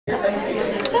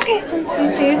Okay,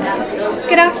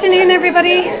 good afternoon,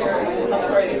 everybody.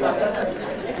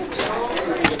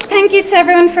 Thank you to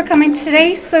everyone for coming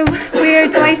today. So we're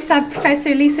delighted to have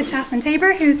Professor Lisa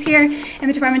Chasan-Taber, who's here in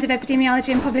the Department of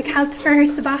Epidemiology and Public Health for her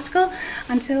sabbatical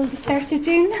until the start of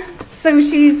June. So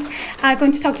she's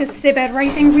going to talk to us today about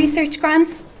writing research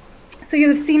grants. So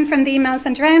you'll have seen from the email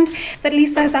sent around that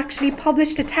Lisa has actually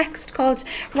published a text called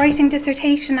Writing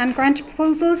Dissertation and Grant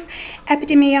Proposals,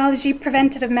 Epidemiology,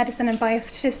 Preventative Medicine and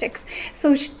Biostatistics.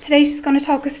 So today she's going to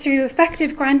talk us through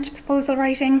effective grant proposal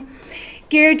writing,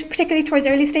 geared particularly towards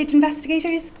early stage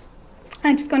investigators.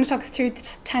 And she's going to talk us through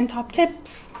the 10 top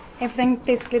tips, everything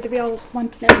basically that we all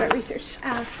want to know about research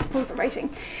proposal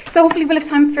writing. So hopefully we'll have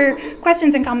time for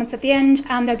questions and comments at the end,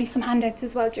 and there'll be some handouts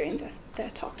as well during the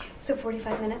talk. So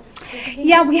 45 minutes?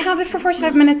 Yeah, we have it for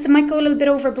 45 minutes. It might go a little bit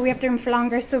over, but we have the room for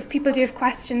longer. So if people do have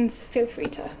questions, feel free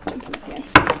to jump in at the end.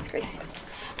 That's great.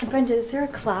 And Brenda, is there a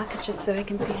clock just so I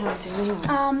can see how it's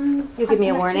doing? You'll give me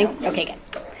a warning? Okay,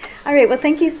 good. All right, well,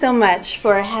 thank you so much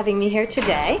for having me here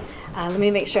today. Let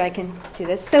me make sure I can do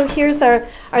this. So here's our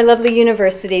lovely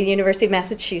university, the University of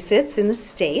Massachusetts in the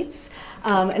States.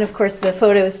 And of course, the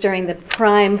photos during the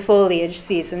prime foliage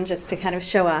season, just to kind of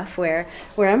show off where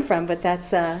I'm from. But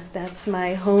that's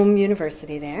my home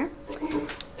university there.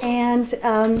 And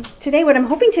today what I'm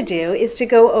hoping to do is to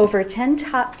go over 10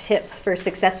 top tips for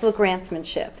successful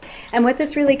grantsmanship. And what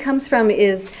this really comes from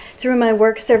is through my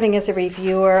work serving as a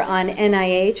reviewer on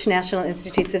NIH, National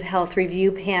Institutes of Health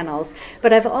review panels.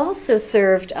 But I've also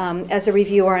served as a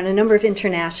reviewer on a number of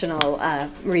international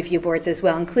review boards as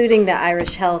well, including the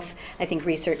Irish Health, I think,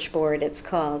 Research Board it's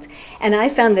called. And I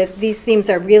found that these themes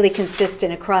are really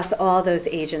consistent across all those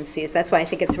agencies. That's why I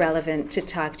think it's relevant to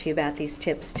talk to you about these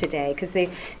tips today, because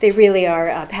they really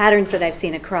are patterns that I've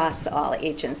seen across all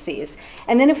agencies.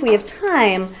 And then if we have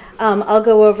time, I'll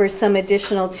go over some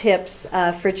additional tips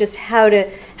for just how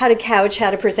to couch, how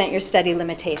to present your study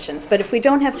limitations. But if we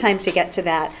don't have time to get to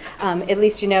that, at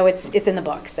least you know it's in the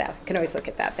book, so you can always look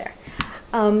at that there.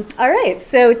 All right,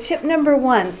 so tip number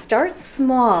 1, start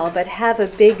small but have a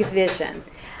big vision.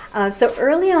 So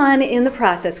early on in the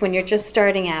process, when you're just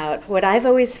starting out, what I've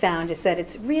always found is that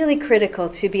it's really critical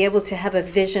to be able to have a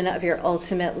vision of your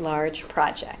ultimate large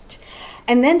project.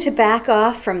 And then to back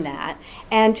off from that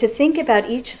and to think about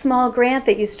each small grant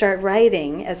that you start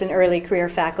writing as an early career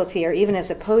faculty or even as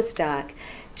a postdoc,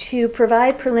 to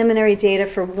provide preliminary data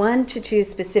for 1 to 2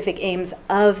 specific aims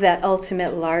of that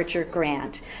ultimate larger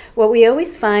grant. What we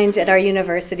always find at our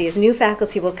university is new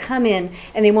faculty will come in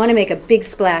and they want to make a big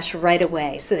splash right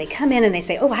away. So they come in and they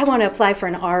say, oh, I want to apply for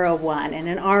an R01. And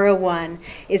an R01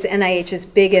 is NIH's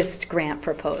biggest grant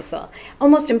proposal.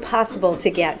 Almost impossible to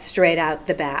get straight out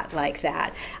the bat like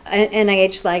that.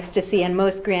 NIH likes to see, and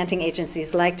most granting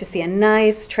agencies like to see, a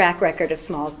nice track record of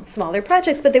smaller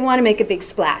projects, but they want to make a big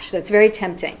splash. So it's very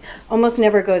tempting. Almost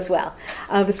never goes well.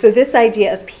 So this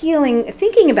idea of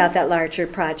thinking about that larger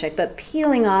project, but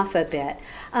peeling off a bit,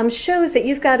 shows that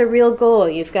you've got a real goal,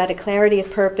 you've got a clarity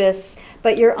of purpose,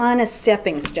 but you're on a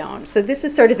stepping stone. So this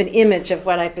is sort of an image of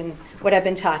what I've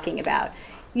been talking about.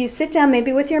 You sit down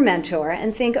maybe with your mentor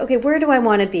and think, okay, where do I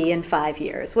want to be in 5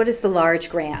 years? What is the large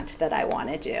grant that I want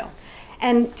to do?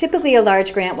 And typically a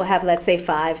large grant will have, let's say,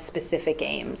 5 specific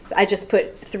aims. I just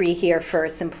put 3 here for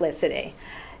simplicity.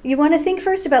 You want to think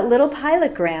first about little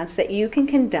pilot grants that you can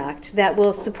conduct that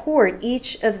will support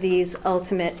each of these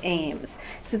ultimate aims,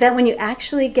 so that when you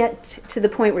actually get to the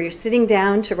point where you're sitting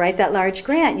down to write that large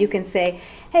grant, you can say,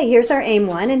 hey, here's our aim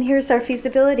 1 and here's our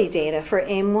feasibility data for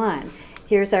aim 1.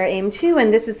 Here's our aim 2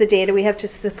 and this is the data we have to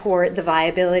support the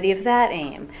viability of that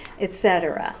aim,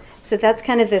 etc. So that's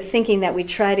kind of the thinking that we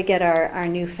try to get our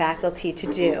new faculty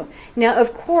to do. Now,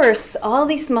 of course, all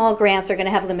these small grants are going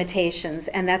to have limitations,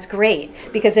 and that's great,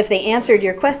 because if they answered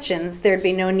your questions, there'd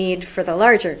be no need for the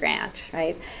larger grant,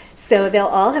 right? So they'll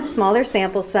all have smaller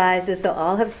sample sizes, they'll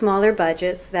all have smaller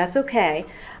budgets, that's okay.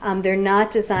 They're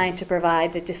not designed to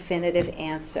provide the definitive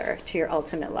answer to your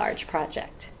ultimate large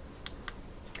project.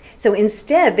 So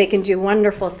instead, they can do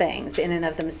wonderful things in and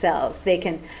of themselves. They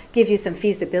can give you some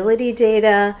feasibility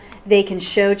data. They can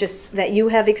show just that you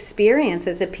have experience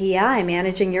as a PI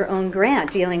managing your own grant,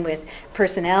 dealing with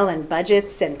personnel and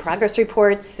budgets and progress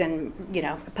reports and,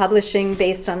 publishing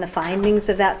based on the findings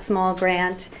of that small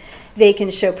grant. They can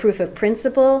show proof of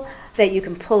principle that you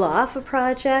can pull off a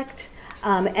project.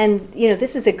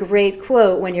 This is a great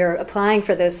quote when you're applying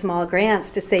for those small grants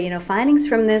to say, findings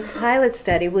from this pilot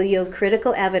study will yield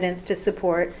critical evidence to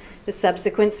support the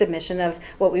subsequent submission of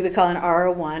what we would call an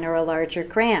R01 or a larger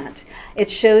grant. It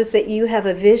shows that you have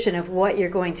a vision of what you're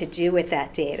going to do with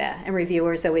that data, and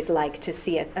reviewers always like to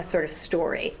see a sort of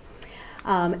story.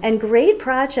 And great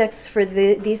projects for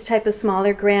these type of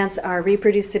smaller grants are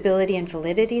reproducibility and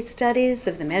validity studies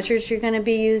of the measures you're going to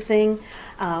be using,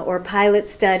 or pilot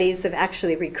studies of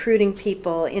actually recruiting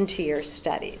people into your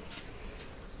studies.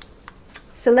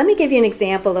 So let me give you an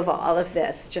example of all of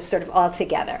this, just sort of all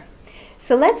together.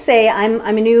 So let's say I'm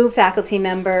a new faculty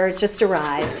member, just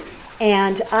arrived,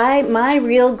 and my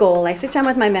real goal, I sit down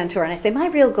with my mentor and I say, my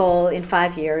real goal in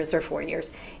 5 years or 4 years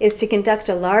is to conduct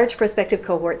a large prospective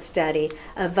cohort study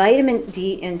of vitamin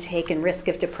D intake and risk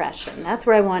of depression. That's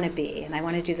where I want to be, and I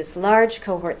want to do this large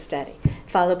cohort study,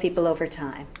 follow people over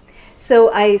time.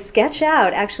 So I sketch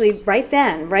out, actually right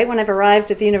then, right when I've arrived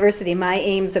at the university, my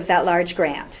aims of that large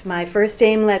grant. My first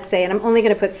aim, let's say, and I'm only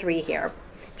going to put 3 here.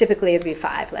 Typically it would be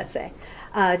 5, let's say.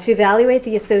 To evaluate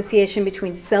the association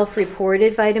between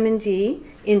self-reported vitamin D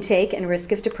intake and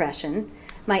risk of depression.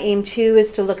 My aim 2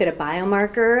 is to look at a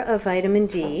biomarker of vitamin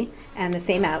D and the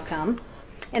same outcome.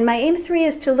 And my aim 3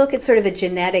 is to look at sort of a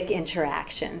genetic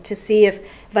interaction to see if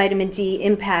vitamin D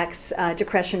impacts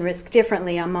depression risk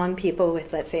differently among people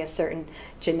with, let's say, a certain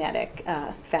genetic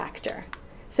factor.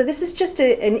 So this is just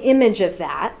an image of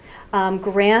that.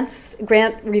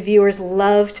 Grant reviewers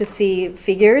love to see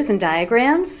figures and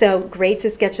diagrams, so great to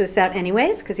sketch this out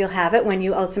anyways, because you'll have it when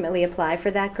you ultimately apply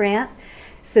for that grant.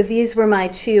 So these were my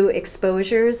 2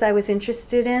 exposures I was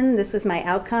interested in. This was my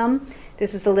outcome.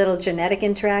 This is the little genetic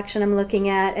interaction I'm looking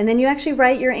at. And then you actually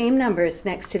write your aim numbers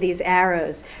next to these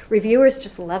arrows. Reviewers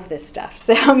just love this stuff,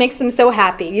 so it makes them so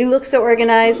happy. You look so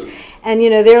organized, and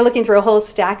they're looking through a whole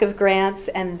stack of grants,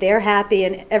 and they're happy,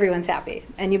 and everyone's happy.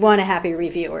 And you want a happy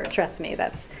reviewer, trust me.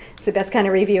 It's the best kind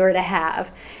of reviewer to have.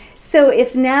 So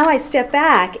if now I step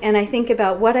back and I think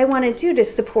about what I want to do to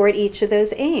support each of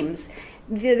those aims,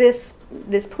 this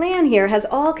plan here has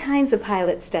all kinds of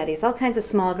pilot studies, all kinds of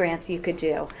small grants you could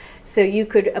do. So you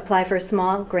could apply for a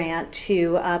small grant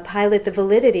to pilot the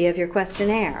validity of your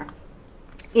questionnaire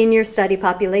in your study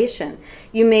population.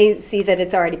 You may see that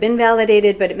it's already been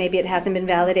validated, but maybe it hasn't been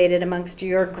validated amongst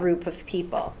your group of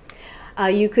people.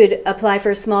 You could apply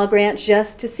for a small grant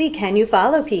just to see, can you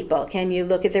follow people? Can you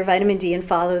look at their vitamin D and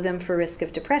follow them for risk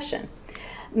of depression?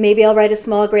 Maybe I'll write a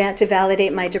small grant to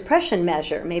validate my depression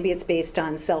measure. Maybe it's based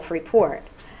on self-report.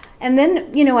 And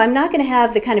then, I'm not going to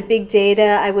have the kind of big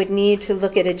data I would need to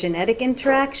look at a genetic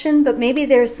interaction, but maybe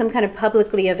there's some kind of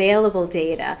publicly available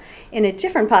data in a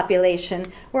different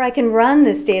population where I can run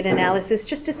this data analysis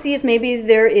just to see if maybe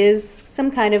there is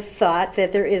some kind of thought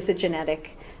that there is a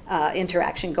genetic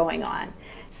interaction going on.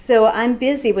 So I'm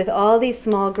busy with all these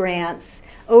small grants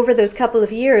over those couple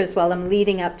of years while I'm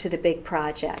leading up to the big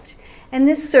project. And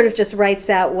this sort of just writes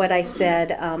out what I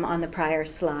said on the prior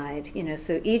slide.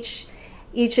 So each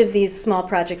of these small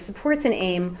projects supports an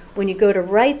aim. When you go to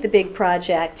write the big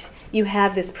project, you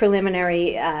have this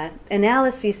preliminary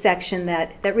analysis section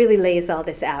that really lays all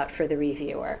this out for the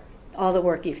reviewer, all the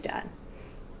work you've done.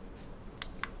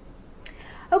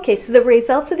 Okay, so the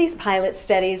results of these pilot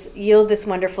studies yield this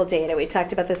wonderful data. We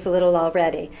talked about this a little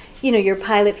already. Your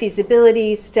pilot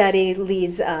feasibility study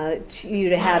leads you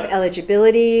to have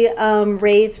eligibility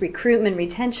rates, recruitment,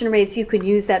 retention rates. You can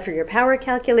use that for your power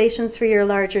calculations for your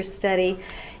larger study.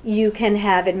 You can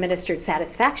have administered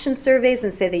satisfaction surveys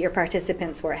and say that your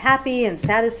participants were happy and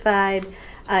satisfied.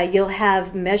 You'll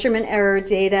have measurement error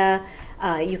data.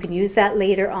 You can use that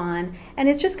later on, and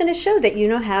it's just going to show that you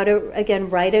know how to, again,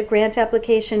 write a grant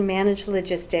application, manage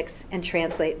logistics, and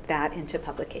translate that into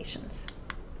publications.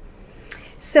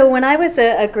 So when I was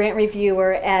a grant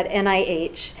reviewer at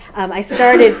NIH, I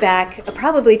started back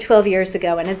probably 12 years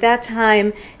ago, and at that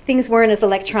time, things weren't as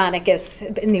electronic as,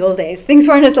 in the old days, things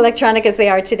weren't as electronic as they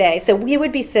are today. So we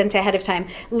would be sent ahead of time,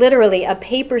 literally a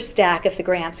paper stack of the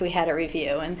grants we had to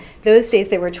review. And those days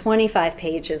they were 25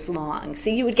 pages long. So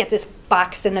you would get this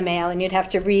box in the mail and you'd have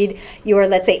to read your,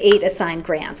 let's say, 8 assigned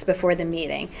grants before the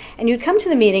meeting. And you'd come to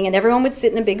the meeting and everyone would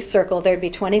sit in a big circle. There'd be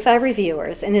 25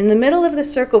 reviewers. And in the middle of the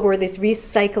circle were these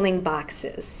recycling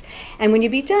boxes. And when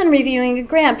you'd be done reviewing a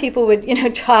grant, people would,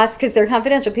 toss, because they're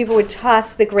confidential, people would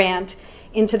toss the grant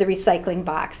into the recycling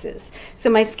boxes. So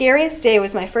my scariest day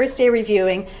was my first day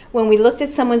reviewing when we looked at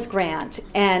someone's grant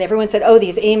and everyone said, oh,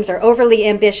 these aims are overly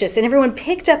ambitious, and everyone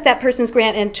picked up that person's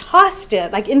grant and tossed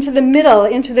it like into the middle,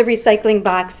 into the recycling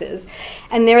boxes.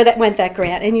 And there that went that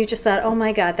grant, and you just thought, oh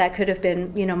my God, that could have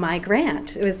been, my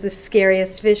grant. It was the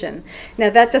scariest vision. Now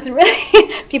that doesn't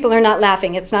really, people are not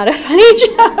laughing, it's not a funny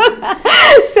joke.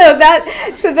 So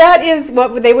that is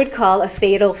what they would call a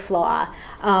fatal flaw.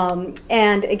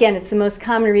 And again, it's the most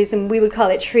common reason. We would call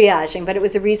it triaging, but it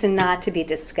was a reason not to be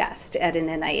discussed at an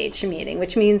NIH meeting,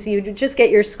 which means you'd just get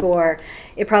your score.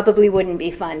 It probably wouldn't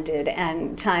be funded,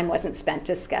 and time wasn't spent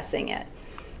discussing it.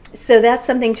 So that's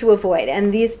something to avoid.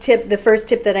 And the first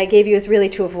tip that I gave you is really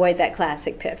to avoid that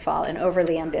classic pitfall, an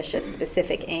overly ambitious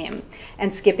specific aim,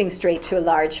 and skipping straight to a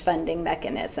large funding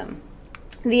mechanism.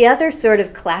 The other sort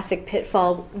of classic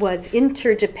pitfall was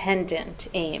interdependent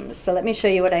aims. So let me show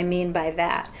you what I mean by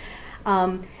that.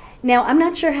 Now, I'm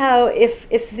not sure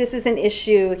if this is an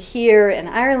issue here in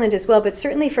Ireland as well, but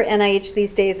certainly for NIH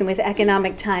these days, and with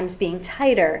economic times being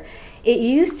tighter, it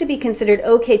used to be considered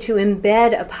okay to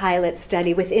embed a pilot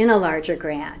study within a larger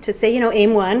grant. To say,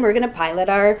 aim 1, we're going to pilot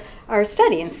our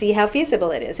study and see how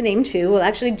feasible it is. And aim 2, we'll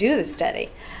actually do the study.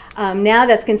 Now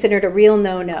that's considered a real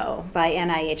no-no by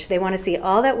NIH. They want to see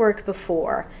all that work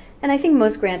before. And I think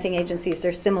most granting agencies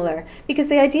are similar, because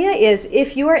the idea is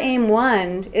if your aim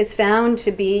 1 is found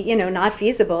to be, not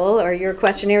feasible, or your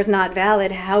questionnaire is not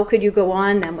valid, how could you go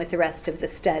on then with the rest of the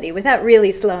study without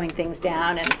really slowing things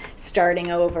down and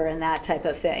starting over and that type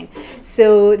of thing?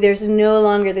 So there's no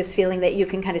longer this feeling that you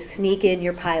can kind of sneak in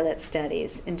your pilot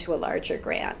studies into a larger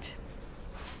grant.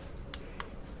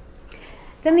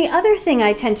 Then the other thing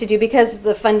I tend to do, because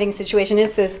the funding situation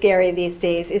is so scary these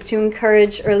days, is to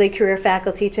encourage early career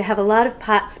faculty to have a lot of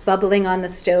pots bubbling on the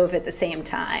stove at the same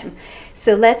time.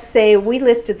 So let's say we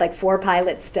listed like 4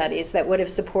 pilot studies that would have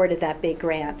supported that big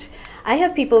grant. I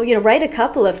have people, write a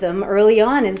couple of them early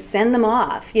on and send them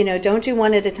off. Don't do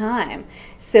one at a time.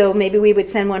 So maybe we would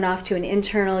send one off to an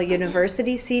internal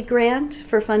university seed grant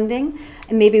for funding,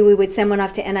 and maybe we would send one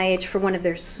off to NIH for one of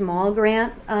their small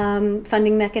grant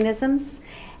funding mechanisms.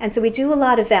 And so we do a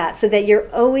lot of that so that you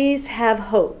always have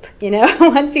hope.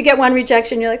 Once you get one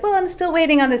rejection, you're like, well, I'm still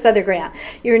waiting on this other grant.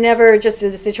 You're never just in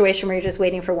a situation where you're just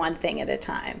waiting for one thing at a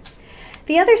time.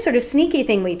 The other sort of sneaky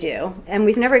thing we do, and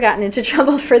we've never gotten into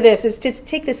trouble for this, is to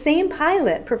take the same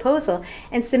pilot proposal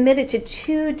and submit it to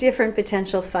 2 different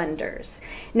potential funders.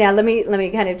 Now, let me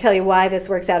kind of tell you why this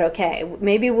works out okay.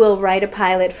 Maybe we'll write a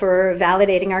pilot for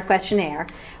validating our questionnaire.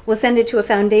 We'll send it to a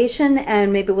foundation,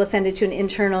 and maybe we'll send it to an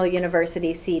internal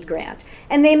university seed grant.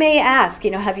 And they may ask,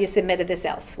 have you submitted this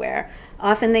elsewhere?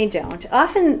 Often they don't.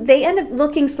 Often they end up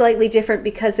looking slightly different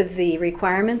because of the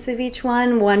requirements of each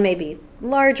one. One may be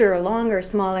larger or longer or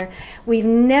smaller. We've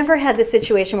never had the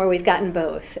situation where we've gotten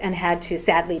both and had to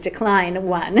sadly decline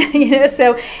one.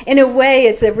 So in a way,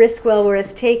 it's a risk well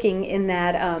worth taking in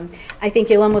that I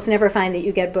think you'll almost never find that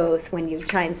you get both when you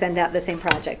try and send out the same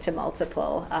project to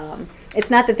multiple. It's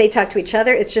not that they talk to each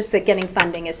other, it's just that getting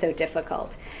funding is so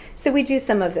difficult. So we do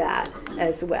some of that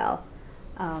as well.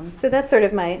 So that's sort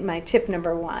of my tip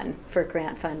number 1 for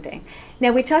grant funding.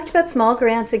 Now, we talked about small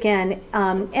grants again.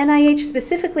 NIH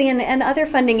specifically and other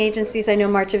funding agencies, I know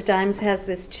March of Dimes has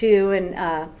this too,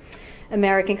 and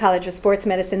American College of Sports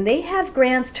Medicine, they have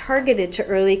grants targeted to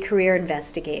early career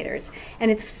investigators. And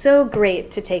it's so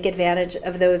great to take advantage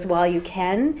of those while you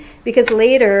can, because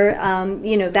later,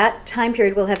 that time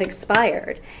period will have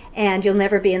expired. And you'll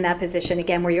never be in that position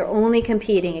again where you're only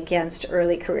competing against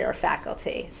early career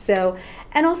faculty. So,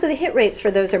 and also the hit rates for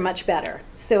those are much better.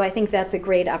 So I think that's a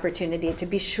great opportunity to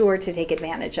be sure to take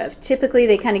advantage of. Typically,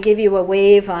 they kind of give you a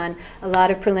wave on a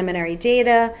lot of preliminary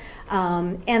data,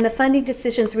 and the funding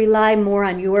decisions rely more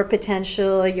on your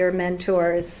potential, your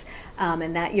mentors,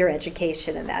 and that your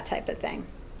education and that type of thing.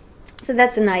 So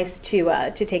that's nice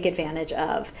to take advantage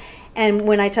of. And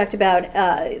when I talked about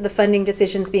the funding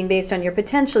decisions being based on your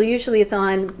potential, usually it's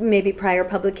on maybe prior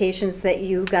publications that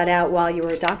you got out while you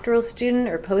were a doctoral student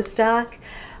or postdoc.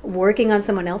 Working on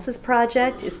someone else's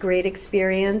project is great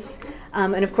experience.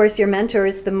 And of course, your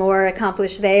mentors, the more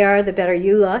accomplished they are, the better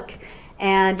you look.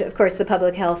 And of course, the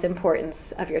public health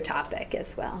importance of your topic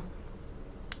as well.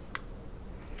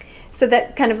 So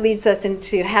that kind of leads us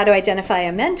into how to identify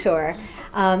a mentor.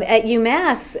 At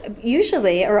UMass,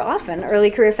 usually or often, early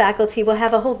career faculty will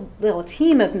have a whole little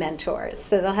team of mentors.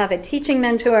 So they'll have a teaching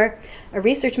mentor, a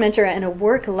research mentor, and a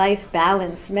work-life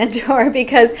balance mentor,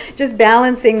 because just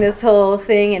balancing this whole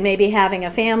thing and maybe having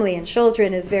a family and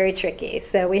children is very tricky.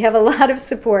 So we have a lot of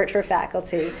support for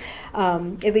faculty,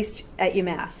 at least at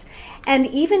UMass. And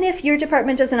even if your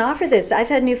department doesn't offer this, I've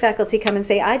had new faculty come and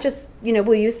say,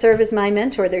 will you serve as my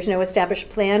mentor? There's no established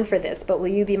plan for this, but will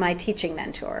you be my teaching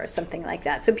mentor or something like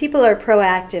that? So people are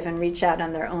proactive and reach out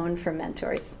on their own for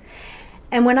mentors.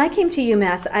 And when I came to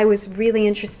UMass, I was really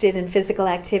interested in physical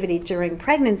activity during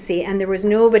pregnancy, and there was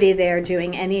nobody there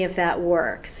doing any of that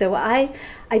work. So I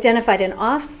identified an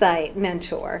off-site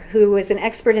mentor who was an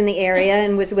expert in the area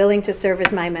and was willing to serve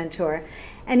as my mentor.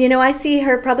 And I see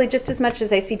her probably just as much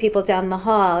as I see people down the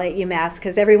hall at UMass,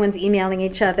 because everyone's emailing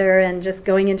each other and just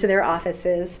going into their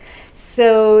offices.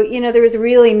 So, there was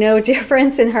really no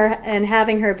difference in her and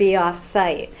having her be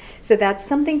off-site. So that's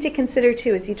something to consider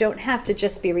too, is you don't have to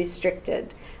just be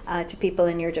restricted to people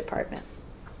in your department.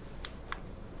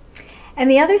 And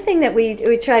the other thing that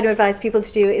we try to advise people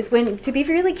to do is to be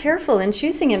really careful in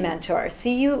choosing a mentor. So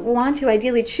you want to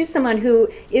ideally choose someone who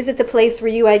is at the place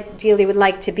where you ideally would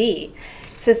like to be.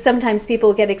 So sometimes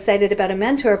people get excited about a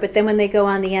mentor, but then when they go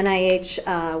on the NIH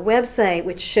website,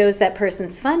 which shows that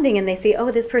person's funding, and they see,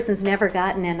 oh, this person's never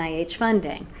gotten NIH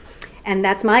funding. And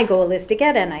that's my goal, is to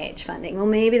get NIH funding. Well,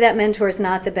 maybe that mentor is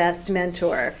not the best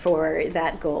mentor for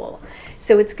that goal.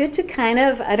 So it's good to kind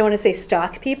of, I don't want to say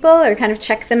stalk people or kind of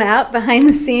check them out behind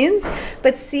the scenes,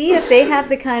 but see if they have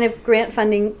the kind of grant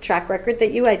funding track record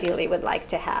that you ideally would like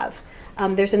to have.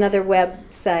 There's another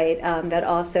website that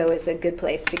also is a good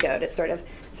place to go to sort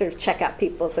of check out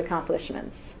people's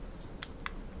accomplishments.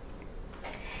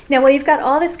 Now, while you've got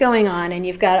all this going on and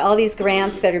you've got all these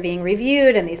grants that are being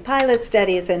reviewed and these pilot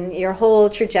studies and your whole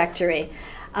trajectory,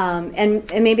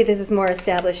 and maybe this is more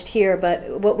established here,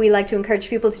 but what we like to encourage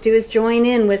people to do is join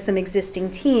in with some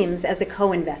existing teams as a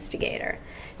co-investigator.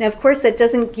 Now, of course, that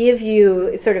doesn't give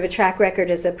you sort of a track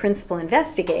record as a principal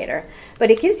investigator,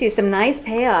 but it gives you some nice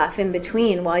payoff in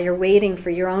between while you're waiting for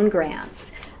your own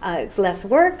grants. It's less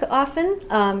work often,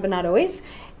 but not always.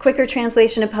 Quicker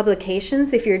translation of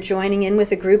publications if you're joining in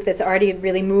with a group that's already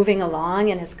really moving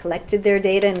along and has collected their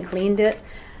data and cleaned it.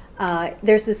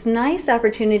 There's this nice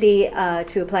opportunity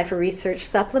to apply for research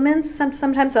supplements,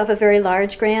 sometimes off of very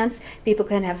large grants. People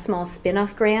can have small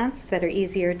spin-off grants that are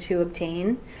easier to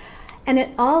obtain.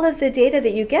 And all of the data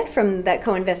that you get from that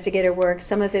co-investigator work,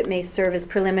 some of it may serve as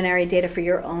preliminary data for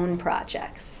your own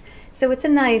projects. So it's a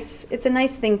nice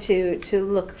thing to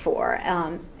look for.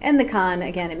 And the con,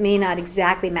 again, it may not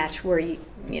exactly match where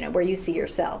you see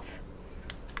yourself.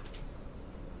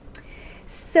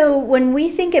 So when we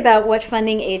think about what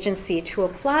funding agency to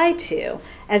apply to,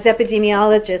 as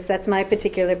epidemiologists, that's my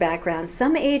particular background,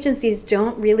 some agencies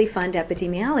don't really fund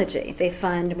epidemiology. They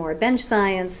fund more bench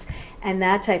science and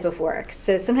that type of work.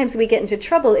 So sometimes we get into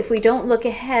trouble if we don't look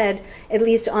ahead, at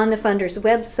least on the funder's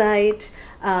website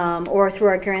or through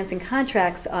our grants and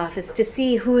contracts office, to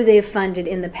see who they've funded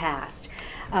in the past.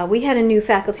 We had a new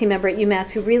faculty member at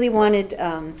UMass who really wanted,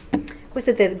 was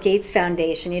it the Gates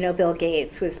Foundation? You know, Bill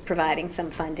Gates was providing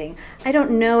some funding. I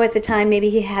don't know at the time, maybe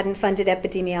he hadn't funded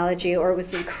epidemiology or it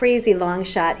was a crazy long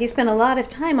shot. He spent a lot of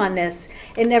time on this.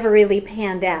 It never really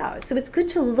panned out. So it's good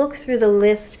to look through the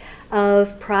list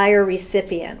of prior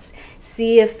recipients,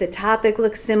 see if the topic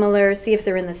looks similar, see if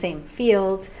they're in the same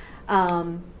field.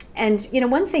 And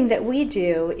one thing that we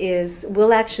do is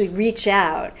we'll actually reach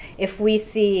out. If we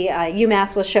see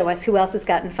UMass will show us who else has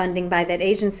gotten funding by that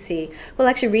agency, we'll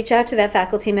actually reach out to that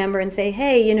faculty member and say,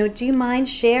 hey, do you mind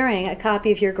sharing a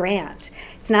copy of your grant?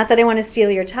 It's not that I want to steal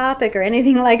your topic or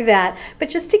anything like that, but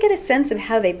just to get a sense of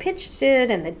how they pitched it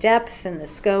and the depth and the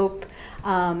scope.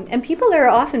 And people are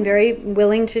often very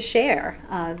willing to share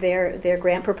their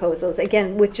grant proposals,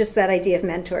 again, with just that idea of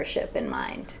mentorship in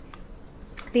mind.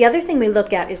 The other thing we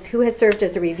look at is who has served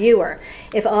as a reviewer.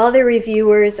 If all the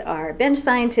reviewers are bench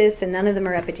scientists and none of them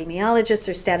are epidemiologists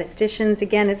or statisticians,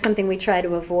 again, it's something we try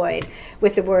to avoid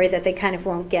with the worry that they kind of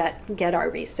won't get our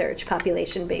research,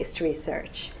 population-based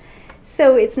research.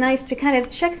 So it's nice to kind of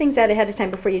check things out ahead of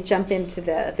time before you jump into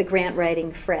the grant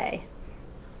writing fray.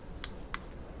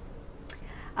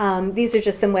 These are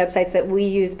just some websites that we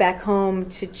use back home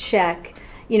to check.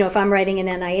 If I'm writing an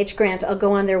NIH grant, I'll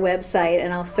go on their website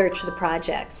and I'll search the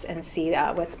projects and see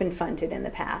what's been funded in the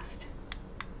past.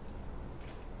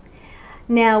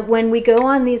 Now, when we go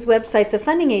on these websites of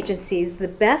funding agencies, the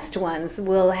best ones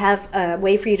will have a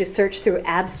way for you to search through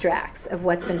abstracts of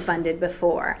what's been funded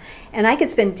before. And I could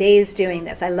spend days doing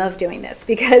this. I love doing this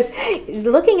because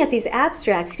looking at these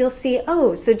abstracts, you'll see,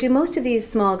 oh, so do most of these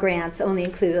small grants only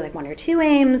include like 1 or 2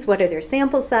 aims? What are their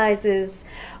sample sizes?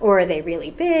 Or are they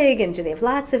really big and do they have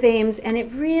lots of aims? And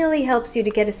it really helps you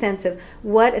to get a sense of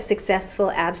what a successful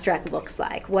abstract looks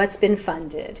like, what's been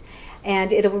funded.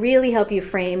 And it'll really help you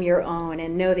frame your own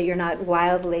and know that you're not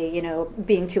wildly,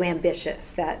 being too ambitious,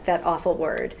 that awful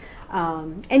word.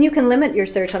 And you can limit your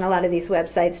search on a lot of these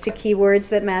websites to keywords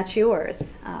that match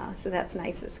yours. So that's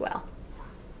nice as well.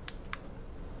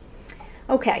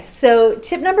 Okay, so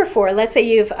tip number 4, let's say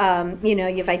you've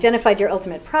identified your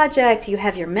ultimate project, you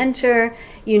have your mentor,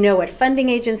 you know what funding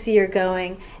agency you're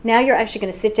going. Now you're actually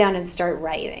going to sit down and start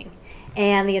writing.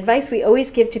 And the advice we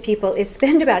always give to people is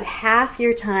spend about half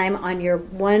your time on your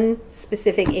one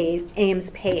specific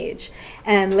aims page.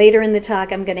 And later in the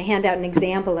talk, I'm going to hand out an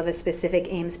example of a specific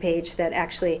aims page that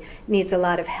actually needs a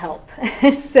lot of help.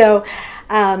 So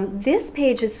this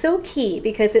page is so key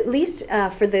because at least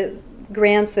for the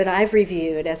grants that I've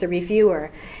reviewed as a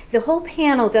reviewer, the whole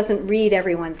panel doesn't read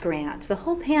everyone's grant. The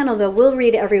whole panel, though, will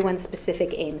read everyone's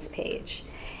specific aims page.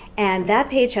 And that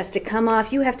page has to come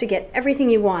off. You have to get everything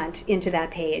you want into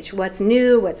that page. What's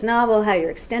new, what's novel, how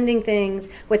you're extending things,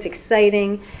 what's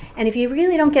exciting. And if you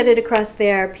really don't get it across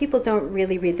there, people don't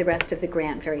really read the rest of the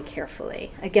grant very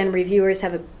carefully. Again, reviewers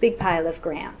have a big pile of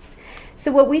grants.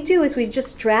 So what we do is we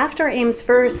just draft our aims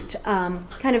first, kind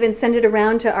of, and send it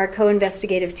around to our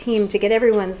co-investigative team to get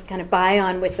everyone's kind of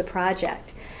buy-on with the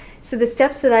project. So the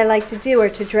steps that I like to do are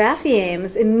to draft the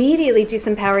aims, immediately do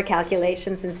some power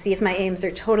calculations and see if my aims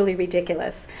are totally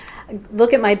ridiculous.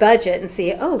 Look at my budget and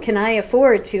see, oh, can I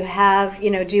afford to have,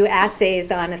 do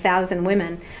assays on 1,000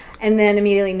 women? And then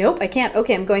immediately, nope, I can't.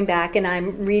 Okay, I'm going back and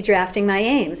I'm redrafting my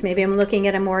aims. Maybe I'm looking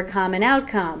at a more common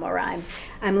outcome, or I'm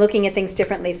looking at things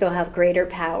differently so I'll have greater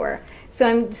power. So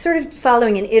I'm sort of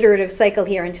following an iterative cycle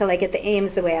here until I get the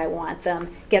aims the way I want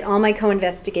them, get all my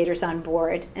co-investigators on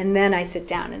board, and then I sit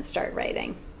down and start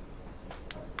writing.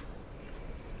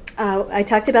 I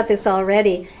talked about this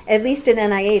already. At least at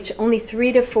NIH, only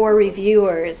 3 to 4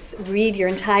 reviewers read your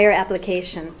entire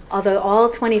application, although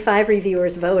all 25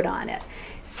 reviewers vote on it.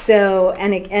 So,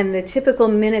 and the typical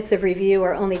minutes of review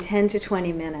are only 10 to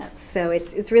 20 minutes. So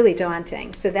it's really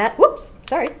daunting. So that, whoops,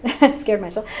 sorry, scared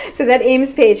myself. So that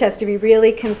aims page has to be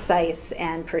really concise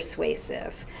and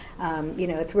persuasive.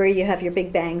 It's where you have your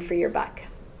big bang for your buck.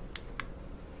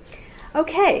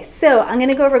 Okay, so I'm going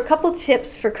to go over a couple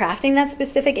tips for crafting that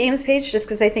specific aims page, just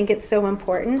because I think it's so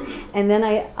important, and then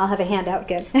I'll have a handout.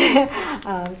 Good.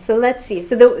 So let's see.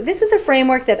 So this is a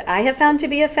framework that I have found to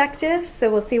be effective, so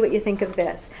we'll see what you think of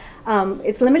this.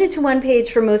 It's limited to 1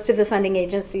 page for most of the funding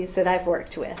agencies that I've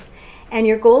worked with. And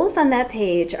your goals on that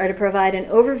page are to provide an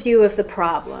overview of the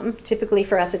problem. Typically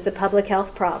for us, it's a public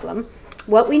health problem,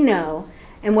 what we know,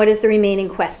 and what is the remaining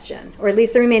question, or at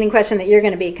least the remaining question that you're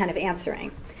going to be kind of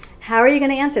answering. How are you going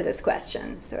to answer this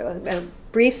question? So a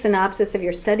brief synopsis of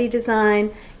your study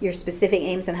design, your specific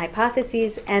aims and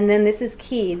hypotheses, and then this is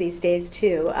key these days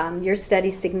too, your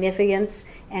study's significance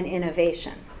and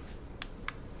innovation.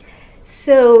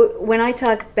 So when I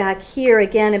talk back here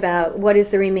again about what is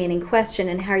the remaining question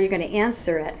and how you're going to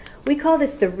answer it, we call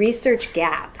this the research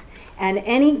gap. And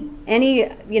any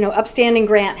upstanding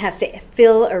grant has to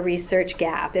fill a research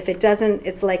gap. If it doesn't,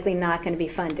 it's likely not going to be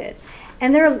funded.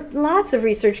 And there are lots of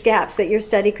research gaps that your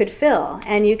study could fill.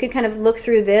 And you could kind of look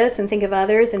through this and think of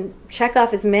others and check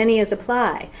off as many as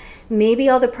apply. Maybe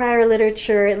all the prior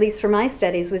literature, at least for my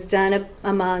studies, was done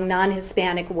among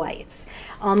non-Hispanic whites.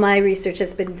 All my research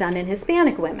has been done in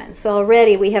Hispanic women. So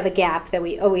already we have a gap that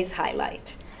we always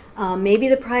highlight. Maybe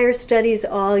the prior studies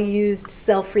all used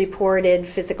self-reported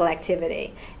physical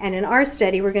activity. And in our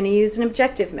study, we're going to use an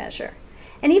objective measure.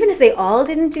 And even if they all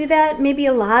didn't do that, maybe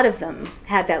a lot of them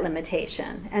had that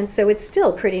limitation. And so it's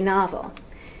still pretty novel.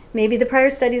 Maybe the prior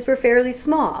studies were fairly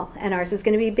small, and ours is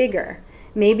going to be bigger.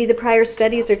 Maybe the prior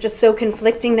studies are just so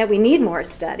conflicting that we need more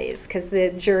studies because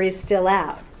the jury's still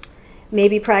out.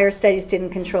 Maybe prior studies didn't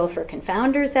control for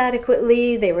confounders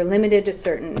adequately, they were limited to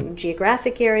certain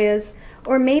geographic areas,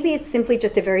 or maybe it's simply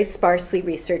just a very sparsely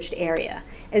researched area.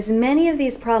 As many of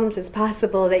these problems as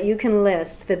possible that you can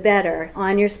list, the better,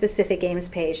 on your specific aims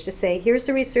page to say, here's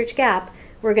the research gap,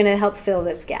 we're going to help fill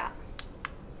this gap.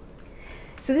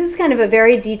 So this is kind of a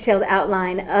very detailed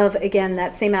outline of, again,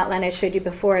 that same outline I showed you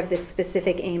before of this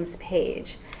specific aims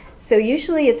page. So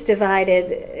usually it's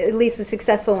divided, at least the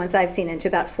successful ones I've seen, into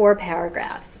about 4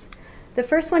 paragraphs. The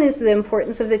first one is the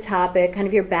importance of the topic, kind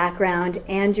of your background,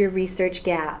 and your research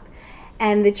gap.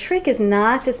 And the trick is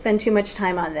not to spend too much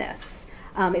time on this.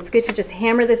 It's good to just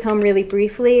hammer this home really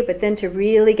briefly, but then to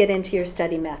really get into your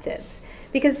study methods.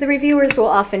 Because the reviewers will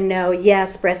often know,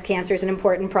 yes, breast cancer is an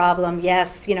important problem,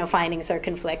 yes, findings are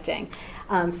conflicting.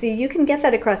 So you can get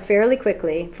that across fairly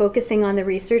quickly, focusing on the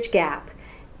research gap,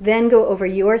 then go over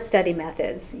your study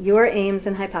methods, your aims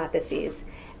and hypotheses,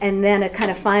 and then a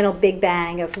kind of final big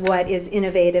bang of what is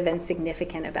innovative and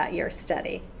significant about your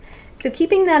study. So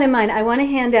keeping that in mind, I want to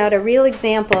hand out a real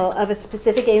example of a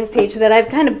specific aims page that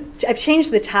I've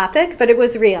changed the topic, but it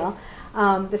was real.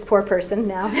 This poor person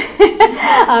now,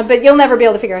 but you'll never be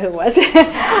able to figure out who it was.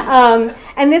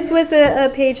 And this was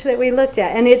a page that we looked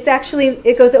at, and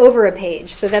it goes over a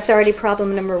page, so that's already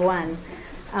problem number 1.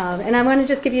 And I want to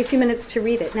just give you a few minutes to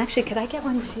read it. And actually, could I get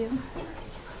one too?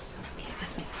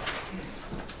 Awesome.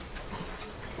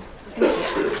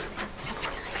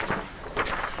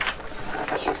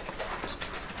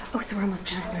 Oh, so we're almost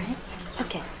done, right?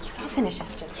 Okay, so I'll finish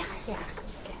after this. Yeah.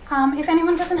 If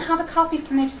anyone doesn't have a copy,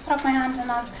 can they just put up their hand and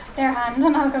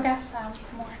I'll go get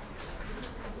more.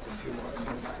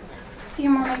 few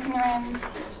more making the rounds.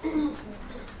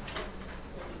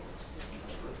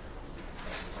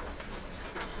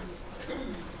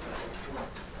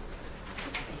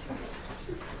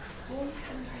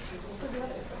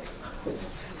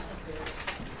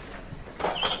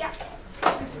 Yeah,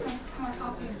 I just make some more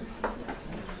copies. I'm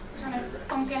trying to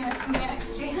bunk in with something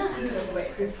extra.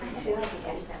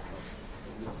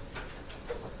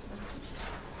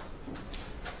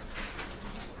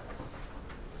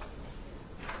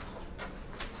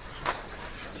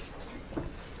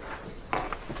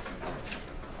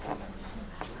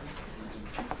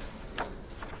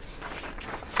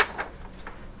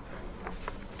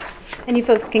 And you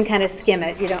folks can kind of skim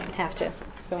it. You don't have to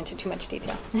go into too much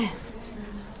detail.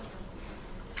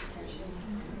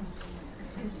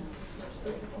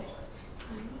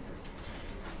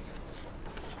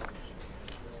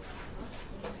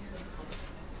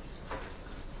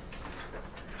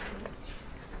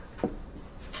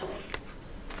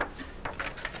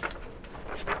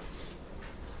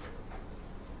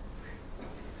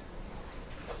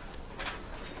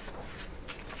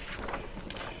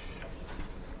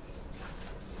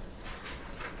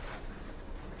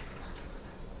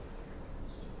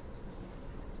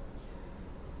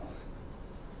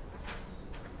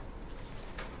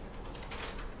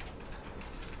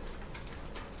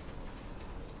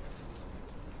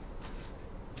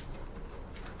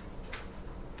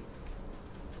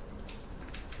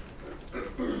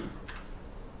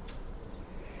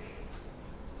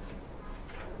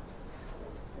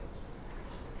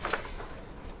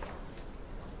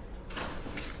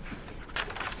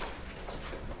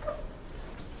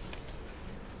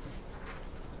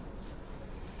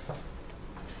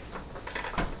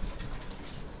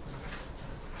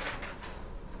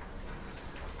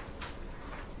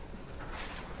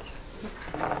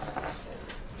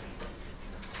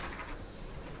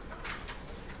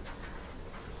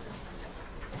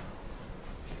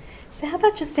 So how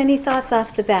about just any thoughts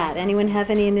off the bat? Anyone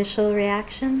have any initial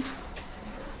reactions?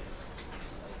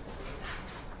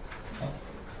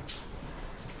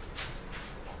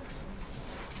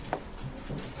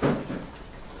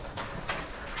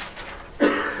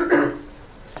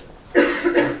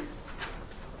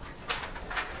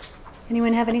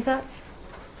 Anyone have any thoughts?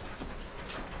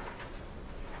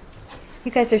 You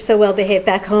guys are so well behaved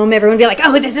back home. Everyone would be like,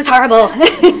 oh, this is horrible.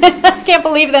 I can't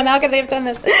believe them. How could they have done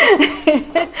this?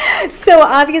 So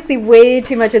obviously way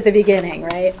too much at the beginning,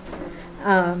 right?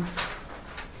 I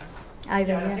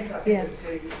think it's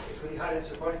when you had this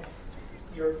recording,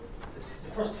 the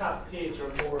first half page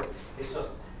or more is just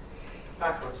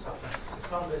background stuff. And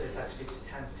some of it is actually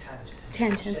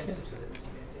tangent to the main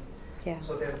thing. Yeah.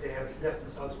 So they have left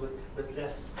themselves with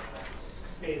less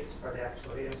space for the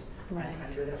actual aims. Right.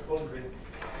 And you're left wondering,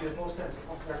 you have no sense of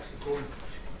what they're actually going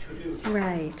to do.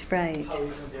 Right, right. How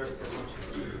even they're going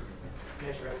to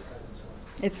measure exercise and so on.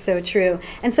 It's so true.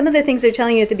 And some of the things they're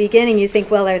telling you at the beginning, you think,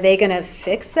 well, are they going to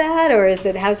fix that, or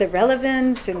how's it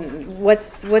relevant, and what's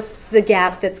the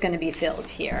gap that's going to be filled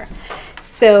here?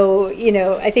 So,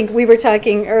 I think we were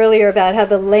talking earlier about how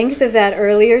the length of that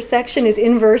earlier section is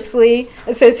inversely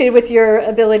associated with your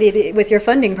ability with your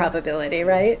funding probability,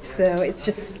 right? So it's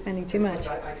just spending too much.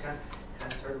 I can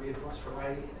sort of reinforce from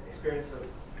my experience of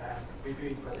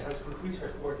reviewing for the Health Group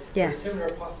Research Board. Yes. A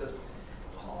similar process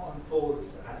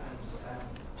unfolds, and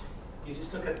you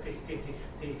just look at the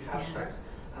abstracts,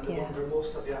 and the one where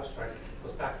most of the abstract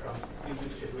was background, you knew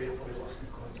straight away it probably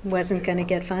wasn't going to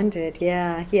get funded.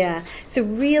 Yeah. So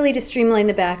really to streamline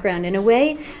the background in a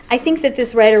way, I think that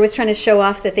this writer was trying to show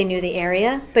off that they knew the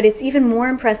area, but it's even more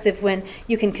impressive when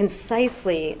you can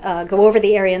concisely go over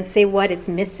the area and say what it's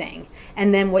missing,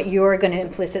 and then what you're going to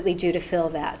implicitly do to fill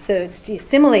that. So it's to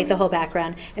assimilate the whole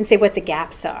background and say what the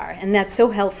gaps are, and that's so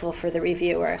helpful for the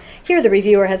reviewer. Here the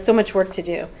reviewer has so much work to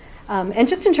do. And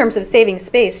just in terms of saving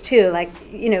space too, like,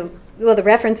 well, the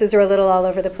references are a little all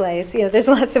over the place. There's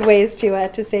lots of ways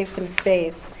to save some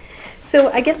space.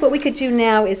 So I guess what we could do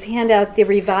now is hand out the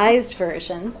revised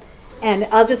version, and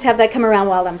I'll just have that come around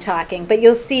while I'm talking. But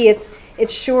you'll see it's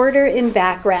shorter in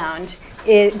background.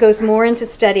 It goes more into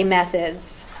study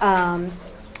methods.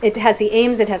 It has the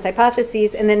aims, it has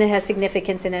hypotheses, and then it has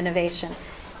significance and innovation.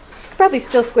 Probably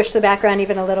still squish the background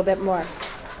even a little bit more.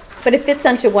 But it fits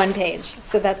onto one page,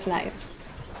 so that's nice.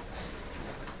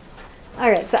 All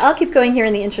right, so I'll keep going here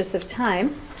in the interest of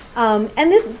time.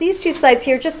 And these two slides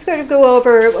here just sort of go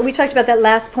over, we talked about that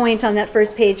last point on that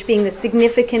first page being the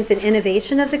significance and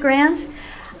innovation of the grant.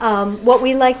 What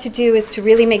we like to do is to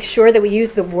really make sure that we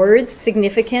use the words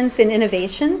significance and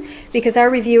innovation, because our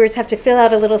reviewers have to fill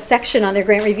out a little section on their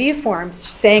grant review forms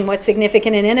saying what's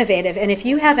significant and innovative. And if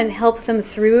you haven't helped them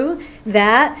through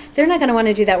that, they're not going to want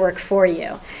to do that work for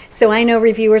you. So I know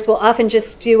reviewers will often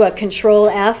just do a Control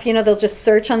F. They'll just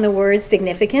search on the word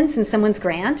significance in someone's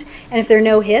grant. And if there are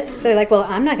no hits, they're like, well,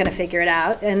 I'm not going to figure it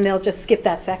out. And they'll just skip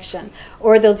that section.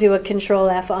 Or they'll do a Control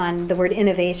F on the word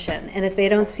innovation. And if they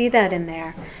don't see that in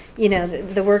there,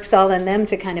 the work's all in them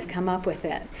to kind of come up with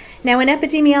it. Now, in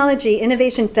epidemiology,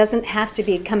 innovation doesn't have to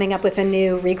be coming up with a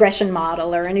new regression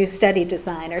model or a new study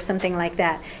design or something like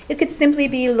that. It could simply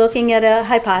be looking at a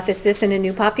hypothesis in a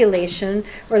new population,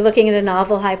 or looking at a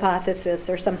novel hypothesis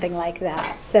or something like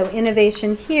that. So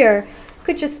innovation here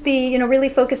could just be, really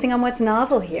focusing on what's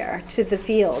novel here to the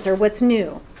field or what's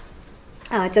new.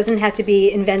 It doesn't have to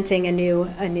be inventing a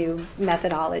new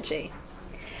methodology.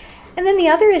 And then the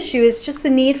other issue is just the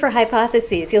need for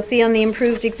hypotheses. You'll see on the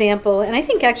improved example, and I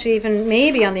think actually even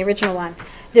maybe on the original one,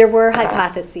 there were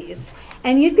hypotheses.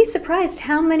 And you'd be surprised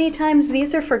how many times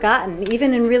these are forgotten,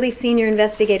 even in really senior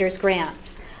investigators'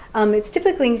 grants. It's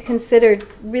typically considered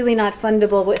really not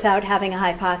fundable without having a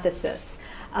hypothesis.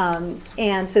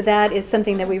 And so that is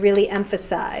something that we really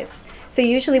emphasize. So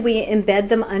usually we embed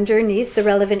them underneath the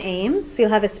relevant aim. So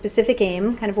you'll have a specific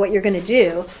aim, kind of what you're going to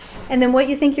do, and then what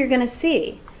you think you're going to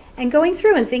see. And going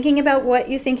through and thinking about what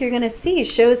you think you're going to see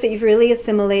shows that you've really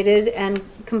assimilated and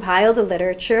compiled the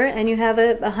literature, and you have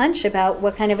a hunch about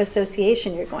what kind of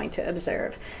association you're going to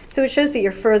observe. So it shows that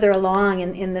you're further along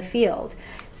in the field.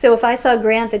 So if I saw a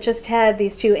grant that just had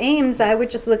these two aims, I would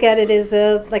just look at it as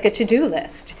like a to-do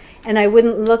list. And I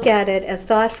wouldn't look at it as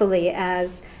thoughtfully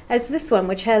as this one,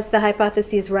 which has the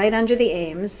hypotheses right under the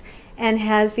aims and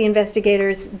has the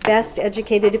investigator's best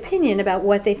educated opinion about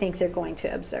what they think they're going to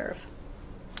observe.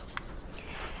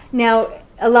 Now,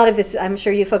 a lot of this I'm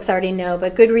sure you folks already know,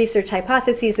 but good research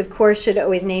hypotheses, of course, should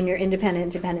always name your independent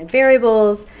and dependent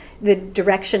variables, the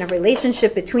direction of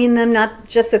relationship between them, not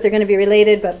just that they're going to be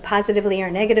related, but positively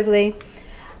or negatively.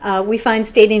 We find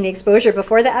stating the exposure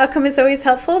before the outcome is always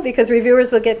helpful, because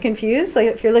reviewers will get confused. Like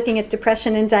if you're looking at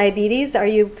depression and diabetes, are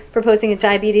you proposing that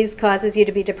diabetes causes you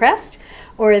to be depressed,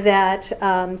 or that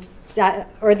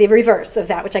or the reverse of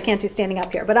that, which I can't do standing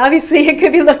up here. But obviously it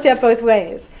could be looked at both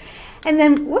ways. And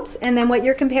then, what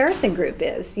your comparison group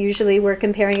is. Usually we're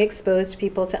comparing exposed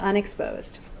people to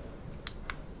unexposed.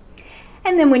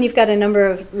 And then when you've got a number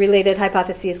of related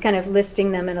hypotheses, kind of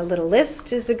listing them in a little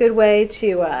list is a good way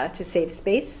to save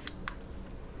space.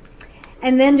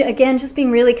 And then again, just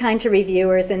being really kind to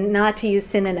reviewers and not to use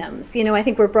synonyms. I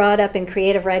think we're brought up in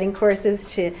creative writing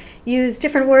courses to use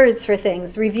different words for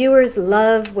things. Reviewers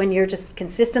love when you're just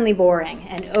consistently boring,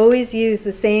 and always use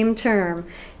the same term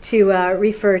to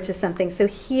refer to something. So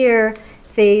here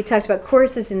they talked about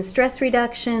courses in stress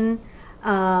reduction,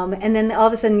 and then all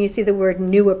of a sudden you see the word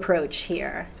new approach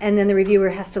here. And then the reviewer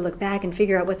has to look back and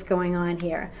figure out what's going on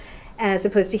here. As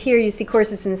opposed to here, you see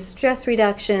courses in stress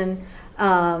reduction,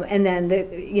 and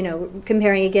then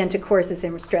comparing again to courses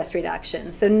in stress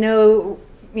reduction. So no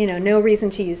reason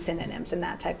to use synonyms and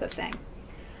that type of thing.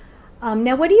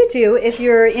 Now, what do you do if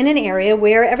you're in an area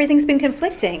where everything's been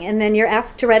conflicting, and then you're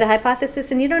asked to write a hypothesis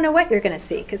and you don't know what you're going to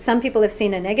see? Because some people have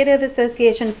seen a negative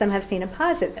association, some have seen a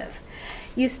positive.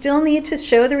 You still need to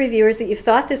show the reviewers that you've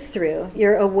thought this through.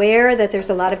 You're aware that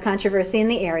there's a lot of controversy in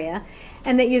the area,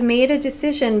 and that you've made a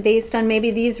decision based on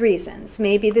maybe these reasons.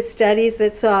 Maybe the studies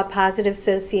that saw a positive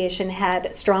association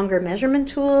had stronger measurement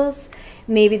tools.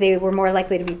 Maybe they were more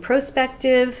likely to be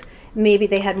prospective. Maybe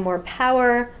they had more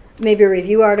power. Maybe a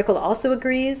review article also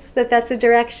agrees that that's a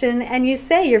direction. And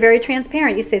you're very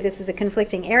transparent. You say this is a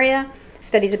conflicting area.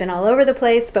 Studies have been all over the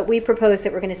place, but we propose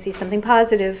that we're going to see something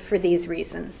positive for these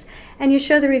reasons. And you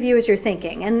show the reviewers your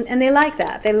thinking, and they like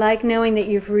that. They like knowing that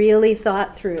you've really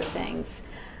thought through things.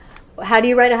 How do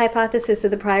you write a hypothesis if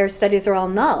the prior studies are all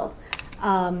null?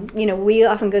 We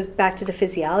often go back to the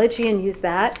physiology and use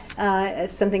that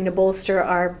as something to bolster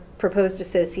our proposed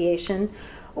association.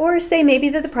 Or say maybe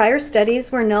that the prior studies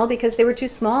were null because they were too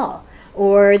small,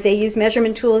 or they used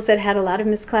measurement tools that had a lot of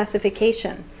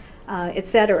misclassification,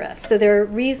 etc. So there are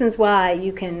reasons why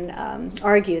you can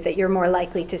argue that you're more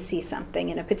likely to see something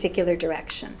in a particular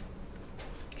direction.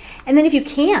 And then if you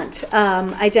can't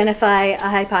identify a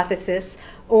hypothesis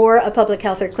or a public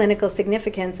health or clinical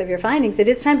significance of your findings, it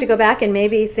is time to go back and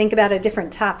maybe think about a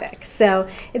different topic. So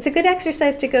it's a good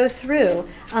exercise to go through.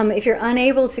 If you're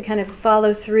unable to kind of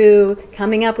follow through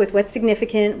coming up with what's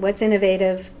significant, what's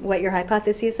innovative, what your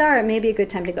hypotheses are, it may be a good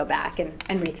time to go back and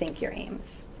rethink your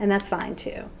aims. And that's fine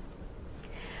too.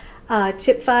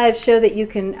 Tip 5, show that you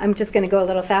can, I'm just going to go a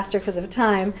little faster because of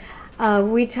time.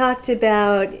 We talked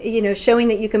about, showing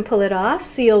that you can pull it off.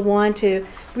 So you'll want to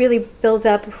really build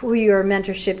up who your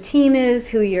mentorship team is,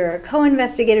 who your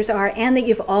co-investigators are, and that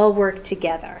you've all worked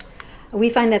together. We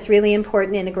find that's really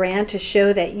important in a grant to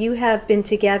show that you have been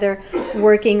together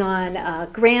working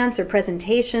on grants or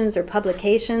presentations or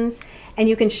publications, and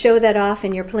you can show that off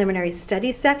in your preliminary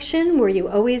study section where you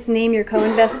always name your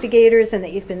co-investigators and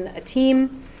that you've been a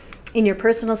team. In your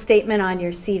personal statement on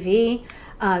your CV,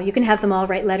 you can have them all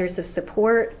write letters of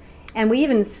support. And we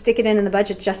even stick it in the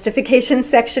budget justification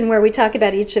section where we talk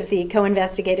about each of the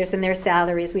co-investigators and their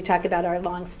salaries. We talk about our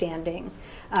long-standing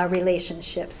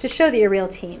relationships to show that you're a real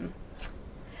team.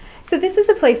 So this is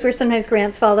a place where sometimes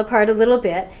grants fall apart a little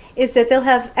bit, is that they'll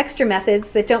have extra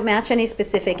methods that don't match any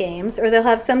specific aims, or they'll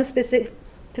have some specific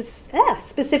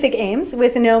aims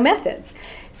with no methods.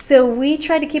 So we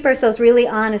try to keep ourselves really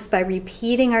honest by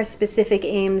repeating our specific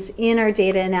aims in our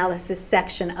data analysis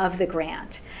section of the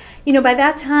grant. By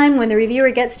that time, when the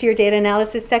reviewer gets to your data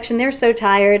analysis section, they're so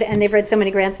tired and they've read so many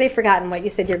grants, they've forgotten what you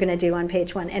said you're going to do on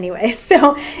page 1 anyway.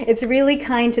 So it's really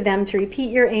kind to them to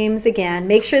repeat your aims again.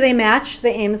 Make sure they match the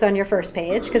aims on your first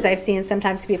page, because I've seen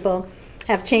sometimes people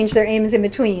have changed their aims in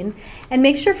between. And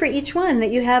make sure for each one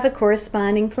that you have a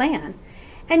corresponding plan.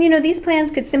 And these plans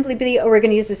could simply be, oh, we're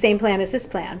going to use the same plan as this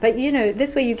plan. But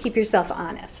this way you keep yourself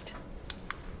honest.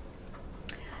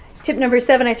 Tip number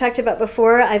 7 I talked about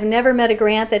before. I've never met a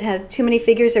grant that had too many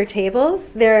figures or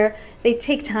tables. They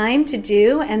take time to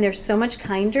do, and they're so much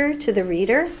kinder to the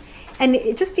reader. And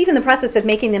just even the process of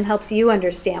making them helps you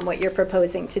understand what you're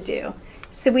proposing to do.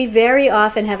 So we very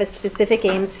often have a specific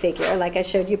aims figure, like I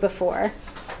showed you before.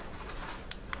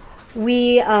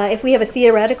 If we have a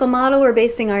theoretical model we're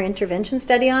basing our intervention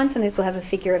study on, sometimes we'll have a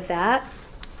figure of that.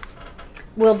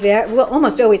 We'll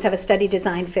almost always have a study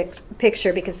design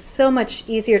picture, because it's so much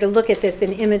easier to look at this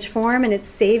in image form, and it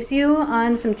saves you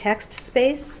on some text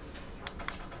space.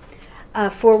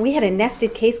 We had a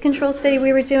nested case control study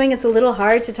we were doing. It's a little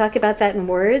hard to talk about that in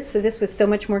words, so this was so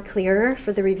much more clearer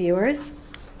for the reviewers.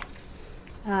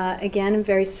 Again,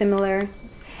 very similar.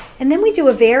 And then we do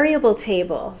a variable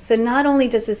table. So not only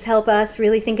does this help us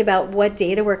really think about what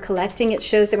data we're collecting, it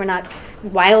shows that we're not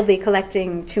wildly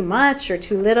collecting too much or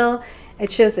too little.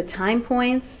 It shows the time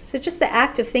points. So just the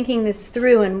act of thinking this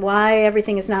through and why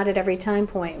everything is not at every time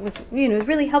point was,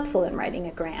 really helpful in writing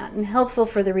a grant and helpful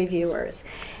for the reviewers.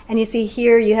 And you see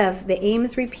here you have the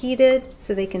aims repeated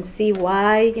so they can see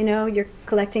why, you're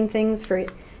collecting things for,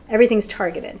 everything's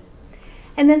targeted.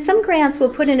 And then some grants will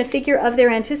put in a figure of their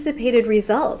anticipated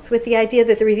results with the idea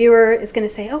that the reviewer is going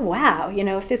to say, oh, wow,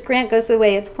 if this grant goes the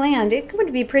way it's planned, it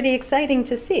would be pretty exciting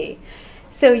to see.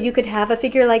 So you could have a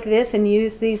figure like this and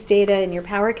use these data in your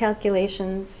power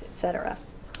calculations, etc.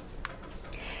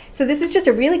 So this is just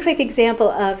a really quick example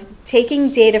of taking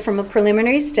data from a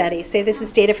preliminary study, say this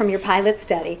is data from your pilot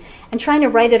study, and trying to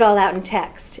write it all out in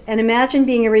text. And imagine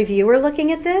being a reviewer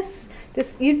looking at this.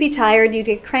 You'd be tired, you'd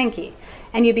get cranky,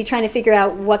 and you'd be trying to figure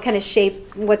out what kind of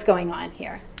shape, what's going on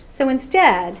here. So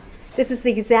instead, this is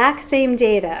the exact same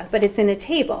data, but it's in a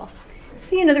table.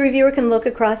 So, the reviewer can look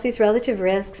across these relative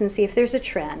risks and see if there's a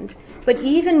trend. But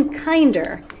even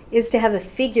kinder is to have a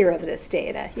figure of this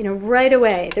data. Right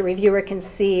away, the reviewer can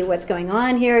see what's going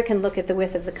on here, can look at the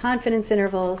width of the confidence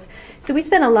intervals. So we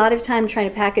spend a lot of time trying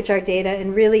to package our data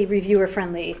in really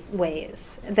reviewer-friendly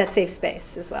ways that save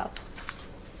space as well.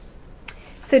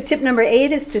 So tip number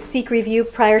 8 is to seek review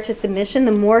prior to submission.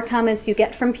 The more comments you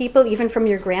get from people, even from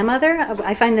your grandmother,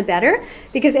 I find the better,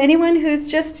 because anyone who's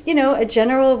just, a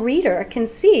general reader can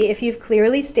see if you've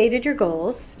clearly stated your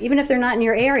goals, even if they're not in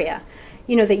your area.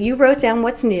 That you wrote down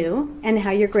what's new and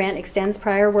how your grant extends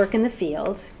prior work in the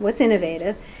field, what's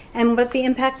innovative, and what the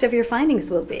impact of your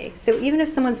findings will be. So even if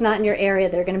someone's not in your area,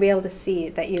 they're going to be able to see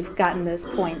that you've gotten those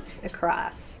points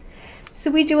across. So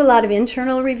we do a lot of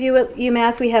internal review at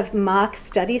UMass. We have mock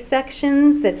study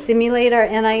sections that simulate our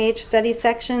NIH study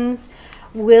sections.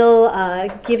 We'll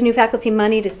give new faculty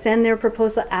money to send their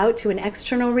proposal out to an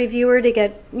external reviewer to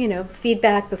get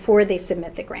feedback before they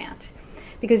submit the grant,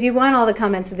 because you want all the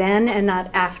comments then and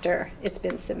not after it's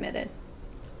been submitted.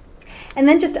 And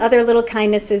then just other little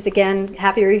kindnesses. Again,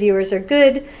 happy reviewers are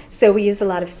good, so we use a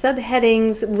lot of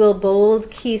subheadings. We'll bold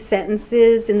key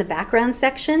sentences in the background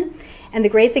section. And the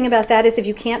great thing about that is if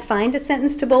you can't find a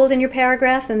sentence to bold in your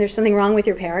paragraph, then there's something wrong with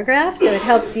your paragraph, so it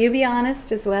helps you be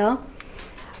honest as well.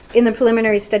 In the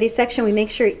preliminary study section, we make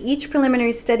sure each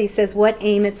preliminary study says what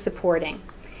aim it's supporting.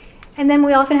 And then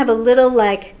we often have a little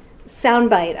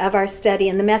soundbite of our study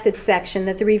in the methods section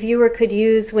that the reviewer could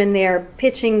use when they're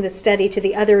pitching the study to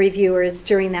the other reviewers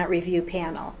during that review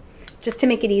panel. just to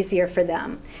make it easier for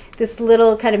them. This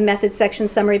little kind of method section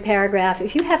summary paragraph,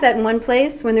 if you have that in one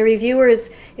place, when the reviewer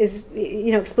is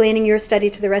explaining your study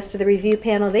to the rest of the review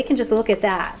panel, they can just look at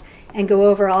that and go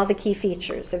over all the key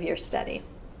features of your study.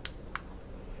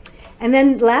 And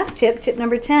then last tip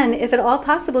number 10, if at all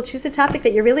possible, choose a topic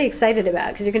that you're really excited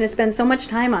about, because you're going to spend so much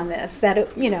time on this that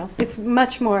it's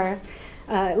much more,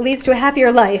 leads to a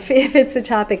happier life if it's a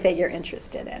topic that you're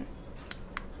interested in.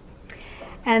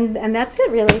 And that's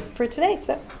it really for today,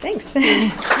 so thanks.